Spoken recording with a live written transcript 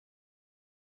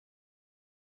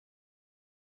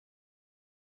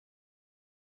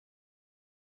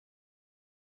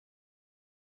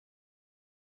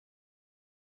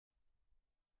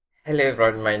Hello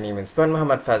everyone, my name is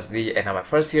Fadzli and I'm a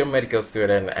first year medical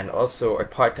student and also a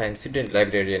part-time student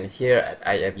librarian here at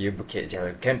IMU Bukit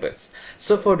Jalil campus.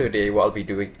 So for today, what I'll be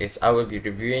doing is I will be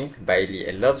reviewing Bailey,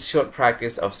 A Love's Short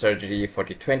Practice of Surgery for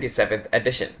the 27th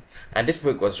edition. And this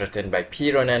book was written by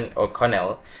P. Ronan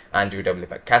O'Connell, Andrew W.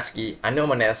 McCaskie, and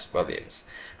Norman S. Williams.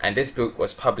 And this book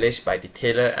was published by the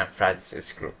Taylor and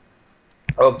Francis Group.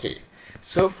 Okay,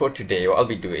 so for today, what I'll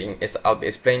be doing is I'll be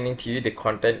explaining to you the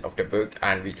content of the book,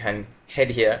 and we can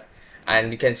head here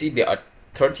and you can see there are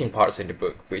 13 parts in the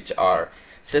book which are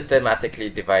systematically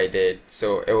divided,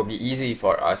 so it will be easy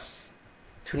for us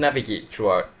to navigate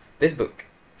throughout this book.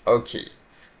 Okay,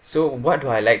 so what do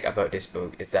I like about this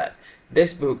book is that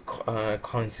this book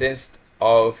consists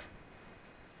of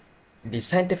the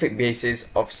scientific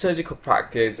basis of surgical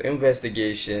practice,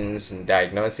 investigations,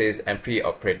 diagnosis, and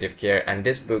pre-operative care, and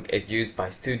this book is used by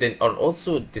students and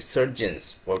also the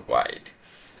surgeons worldwide,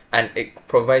 and it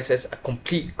provides us a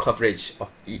complete coverage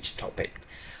of each topic.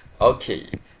 Okay,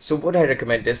 so would I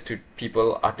recommend this to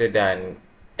people other than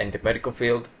in the medical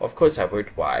field? Of course I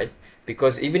would. Why?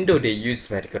 Because even though they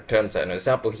use medical terms, an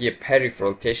example here,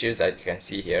 peripheral tissues, as you can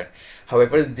see here,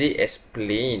 however, they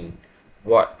explain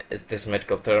what is this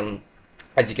medical term.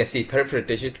 As you can see, peripheral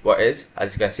tissue, what is,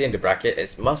 as you can see in the bracket,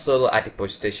 is muscle,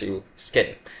 adipose tissue,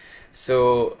 skin.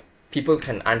 So people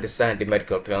can understand the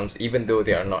medical terms even though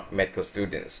they are not medical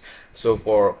students. So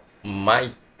for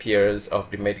my peers of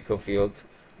the medical field,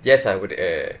 yes, I would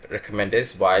recommend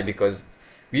this. Why? Because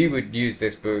we would use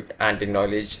this book and the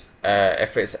knowledge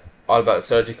if it's all about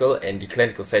surgical in the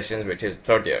clinical sessions, which is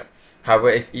third year. However,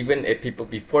 if people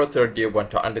before third year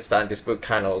want to understand this book,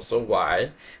 can also.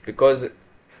 Why? Because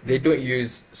they don't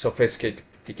use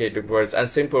sophisticated words and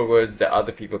simple words that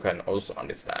other people can also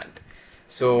understand.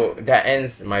 So that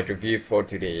ends my review for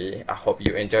today. I hope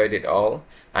you enjoyed it all.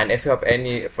 And if you have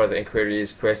any further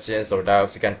inquiries, questions, or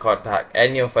doubts, you can contact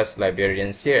any of us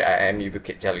librarians here at MU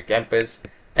Bukit Jalil campus.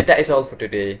 And that is all for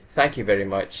today. Thank you very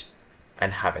much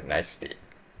and have a nice day.